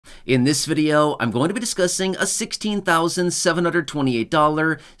In this video, I'm going to be discussing a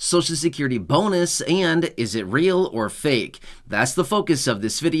 $16,728 Social Security bonus and is it real or fake? That's the focus of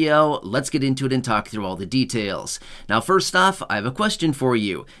this video. Let's get into it and talk through all the details. Now, first off, I have a question for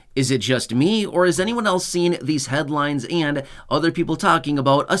you. Is it just me, or has anyone else seen these headlines and other people talking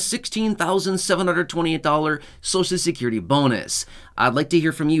about a $16,728 Social Security bonus? I'd like to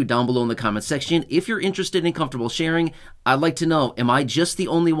hear from you down below in the comment section. If you're interested and comfortable sharing, I'd like to know, am I just the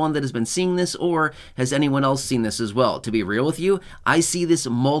only one that has been seeing this, or has anyone else seen this as well? To be real with you, I see this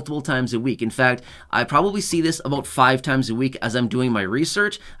multiple times a week. In fact, I probably see this about 5 times a week as I'm doing my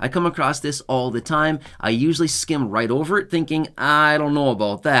research. I come across this all the time. I usually skim right over it thinking, I don't know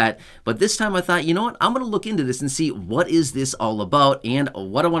about that. But this time I thought, you know what, I'm going to look into this and see what is this all about and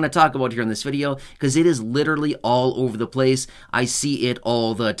what I want to talk about here in this video, because it is literally all over the place. I see it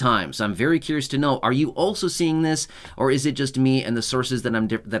all the time. So I'm very curious to know, are you also seeing this, or is it just me and the sources that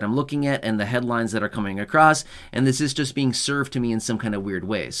I'm looking at and the headlines that are coming across, and this is just being served to me in some kind of weird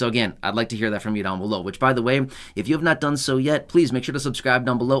way? So again, I'd like to hear that from you down below, which by the way, if you have not done so yet, please make sure to subscribe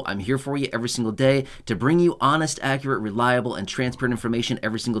down below. I'm here for you every single day to bring you honest, accurate, reliable, and transparent information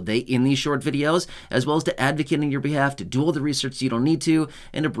every single day in these short videos, as well as to advocate on your behalf, to do all the research you don't need to,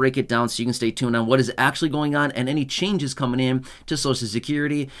 and to break it down so you can stay tuned on what is actually going on and any changes coming in to Social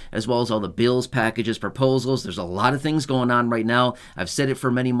Security, as well as all the bills, packages, proposals. There's a lot of things going on right now. I've said it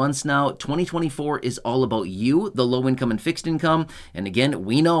for many months now. 2024 is all about you, the low income and fixed income. And again,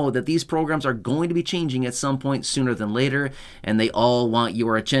 we know that these programs are going to be changing at some point sooner than later, and they all want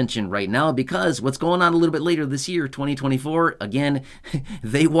your attention right now, because what's going on a little bit later this year, 2024, again,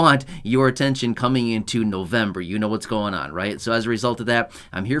 they want your attention coming into November. You know what's going on, right? So as a result of that,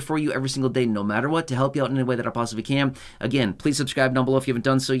 I'm here for you every single day, no matter what, to help you out in any way that I possibly can. Again, please subscribe down below if you haven't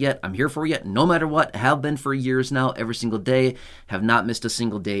done so yet. I'm here for you no matter what. Have been for years now, every single day. Have not missed a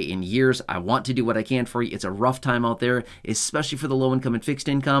single day in years. I want to do what I can for you. It's a rough time out there, especially for the low income and fixed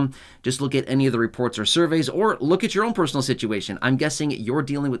income. Just look at any of the reports or surveys, or look at your own personal situation. I'm guessing you're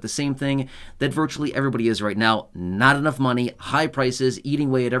dealing with the same thing that virtually everybody is right now. Not enough money, high prices, eating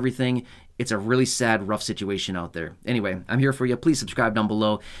away at everything. It's a really sad, rough situation out there. Anyway, I'm here for you. Please subscribe down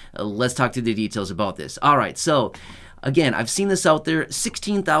below. Let's talk through the details about this. All right, so again, I've seen this out there.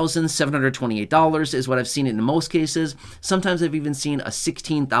 $16,728 is what I've seen it in most cases. Sometimes I've even seen a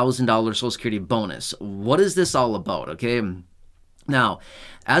 $16,000 Social Security bonus. What is this all about, okay? Now,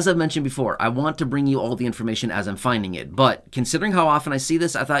 as I've mentioned before, I want to bring you all the information as I'm finding it, but considering how often I see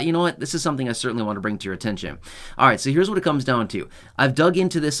this, I thought, you know what, this is something I certainly want to bring to your attention. All right, so here's what it comes down to. I've dug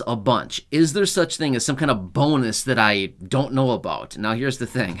into this a bunch. Is there such thing as some kind of bonus that I don't know about? Now, here's the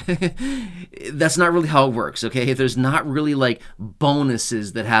thing. That's not really how it works, okay? There's not really like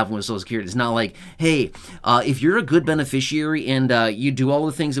bonuses that happen with Social Security. It's not like, hey, if you're a good beneficiary and you do all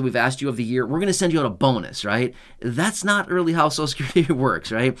the things that we've asked you of the year, we're going to send you out a bonus, right? That's not really how Social Security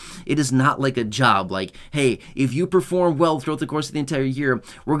works, right? It is not like a job like, hey, if you perform well throughout the course of the entire year,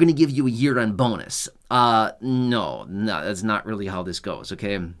 we're going to give you a year-end bonus. No, that's not really how this goes,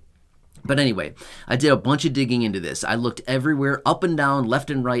 okay? But anyway, I did a bunch of digging into this. I looked everywhere, up and down, left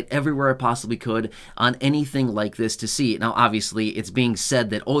and right, everywhere I possibly could on anything like this to see. Now, obviously, it's being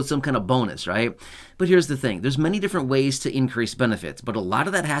said that, oh, it's some kind of bonus, right? But here's the thing. There's many different ways to increase benefits, but a lot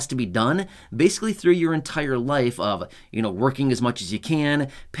of that has to be done basically through your entire life of, you know, working as much as you can,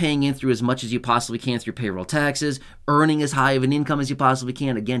 paying in through as much as you possibly can through payroll taxes, earning as high of an income as you possibly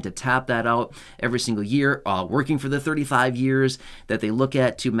can, again, to tap that out every single year, working for the 35 years that they look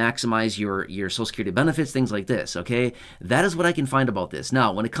at to maximize your Social Security benefits, things like this, okay? That is what I can find about this.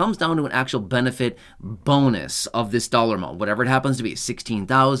 Now, when it comes down to an actual benefit bonus of this dollar amount, whatever it happens to be,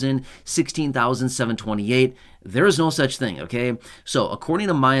 $16,000, $16,728, there is no such thing, okay? So according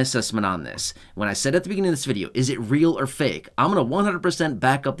to my assessment on this, when I said at the beginning of this video, is it real or fake? I'm going to 100%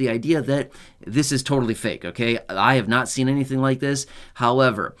 back up the idea that this is totally fake, okay? I have not seen anything like this.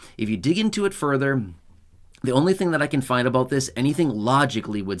 However, if you dig into it further, the only thing that I can find about this, anything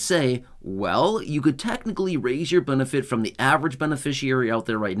logically would say, well, you could technically raise your benefit from the average beneficiary out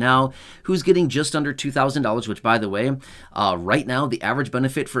there right now who's getting just under $2,000, which, by the way, right now, the average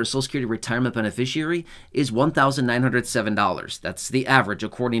benefit for a Social Security retirement beneficiary is $1,907. That's the average,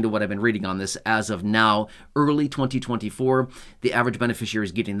 according to what I've been reading on this as of now, early 2024. The average beneficiary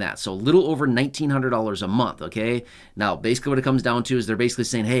is getting that. So a little over $1,900 a month, okay? Now, basically what it comes down to is they're basically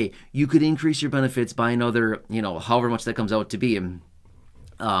saying, hey, you could increase your benefits by another, you know, however much that comes out to be.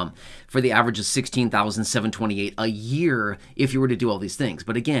 for the average of $16,728 a year if you were to do all these things.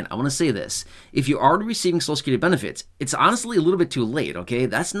 But again, I want to say this. If you are receiving Social Security benefits, it's honestly a little bit too late, okay?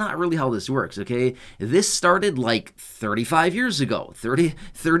 That's not really how this works, okay? This started like 35 years ago, 30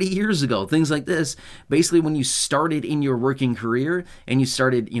 years ago, things like this. Basically, when you started in your working career and you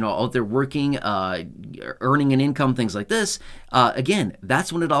started, out there working, earning an income, things like this, again,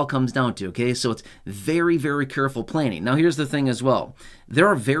 that's when it all comes down to, okay? So it's very, very careful planning. Now, here's the thing as well. There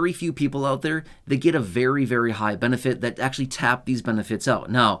are very few people out there that get a very, very high benefit that actually tap these benefits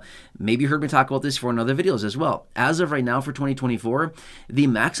out. Now, maybe you heard me talk about this for in other videos as well. As of right now for 2024, the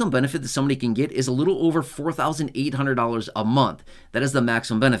maximum benefit that somebody can get is a little over $4,800 a month. That is the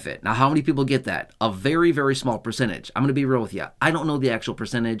maximum benefit. Now, how many people get that? A very, very small percentage. I'm going to be real with you. I don't know the actual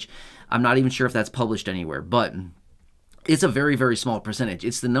percentage. I'm not even sure if that's published anywhere, but it's a very, very small percentage.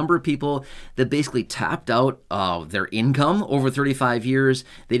 It's the number of people that basically tapped out their income over 35 years.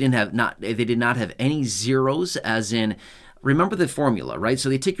 They did not have any zeros, as in, remember the formula, right? So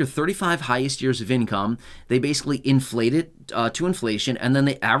they take your 35 highest years of income, they basically inflate it to inflation, and then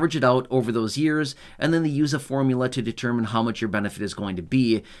they average it out over those years, and then they use a formula to determine how much your benefit is going to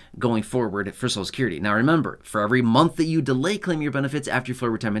be going forward for Social Security. Now remember, for every month that you delay claiming your benefits after your full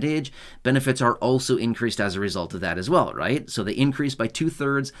retirement age, benefits are also increased as a result of that as well, right? So they increase by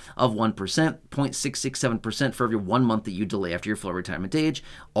 2/3 of 1%, 0.667% for every 1 month that you delay after your full retirement age,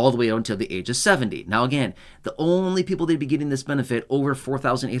 all the way out until the age of 70. Now again, the only people that'd be getting this benefit over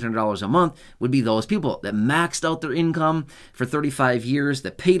 $4,800 a month would be those people that maxed out their income for 35 years,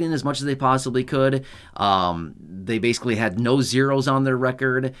 that paid in as much as they possibly could. They basically had no zeros on their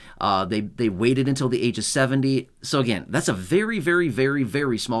record. They waited until the age of 70. So again, that's a very, very, very,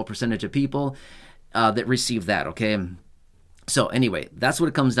 very small percentage of people that receive that, okay? So anyway, that's what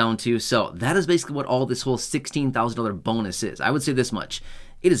it comes down to. So that is basically what all this whole $16,000 bonus is. I would say this much.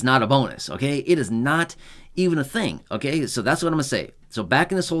 It is not a bonus, okay? It is not even a thing, okay? So that's what I'm going to say. So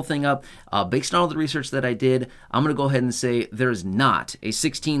backing this whole thing up, based on all the research that I did, I'm going to go ahead and say there's not a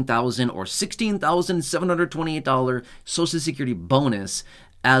 $16,000 or $16,728 Social Security bonus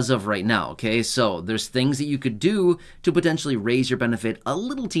as of right now, okay? So there's things that you could do to potentially raise your benefit a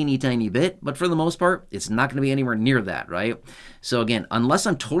little teeny tiny bit, but for the most part, it's not going to be anywhere near that, right? So again, unless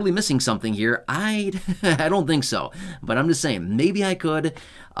I'm totally missing something here, I don't think so. But I'm just saying, maybe I could,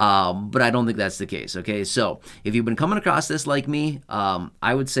 but I don't think that's the case, okay? So if you've been coming across this like me,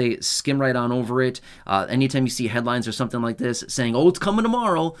 I would say skim right on over it. Anytime you see headlines or something like this saying, oh, it's coming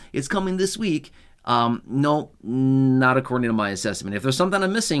tomorrow, it's coming this week, no, not according to my assessment. If there's something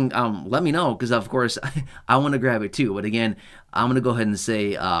I'm missing, let me know, because of course I want to grab it too. But again, I'm going to go ahead and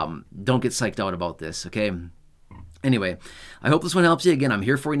say, don't get psyched out about this, okay? Anyway, I hope this one helps you. Again, I'm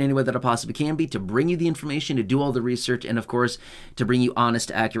here for you in any way that I possibly can be, to bring you the information, to do all the research, and of course, to bring you honest,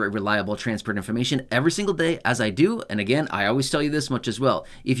 accurate, reliable, transparent information every single day as I do. And again, I always tell you this much as well.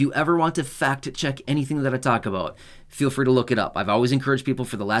 If you ever want to fact check anything that I talk about, feel free to look it up. I've always encouraged people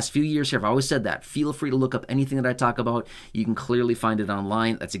for the last few years here, I've always said that. Feel free to look up anything that I talk about. You can clearly find it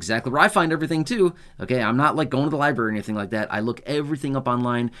online. That's exactly where I find everything too. Okay, I'm not like going to the library or anything like that. I look everything up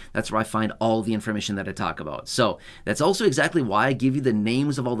online. That's where I find all the information that I talk about. So that's also exactly why I give you the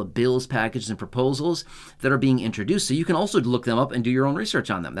names of all the bills, packages, and proposals that are being introduced, so you can also look them up and do your own research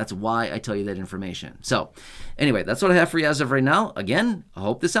on them. That's why I tell you that information. So anyway, that's what I have for you as of right now. Again, I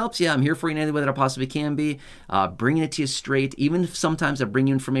hope this helps you. I'm here for you in any way that I possibly can be, bringing it to you straight. Even if sometimes I bring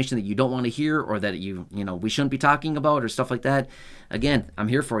you information that you don't want to hear, or that we shouldn't be talking about, or stuff like that. Again, I'm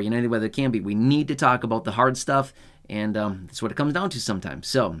here for you in any way that it can be. We need to talk about the hard stuff, and that's what it comes down to sometimes.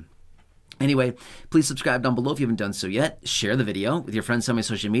 So anyway, please subscribe down below if you haven't done so yet. Share the video with your friends on my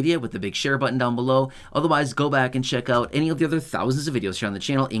social media with the big share button down below. Otherwise, go back and check out any of the other thousands of videos here on the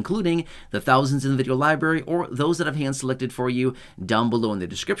channel, including the thousands in the video library, or those that I've hand selected for you down below in the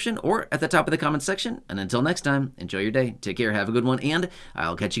description or at the top of the comment section. And until next time, enjoy your day. Take care, have a good one, and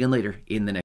I'll catch you again later in the next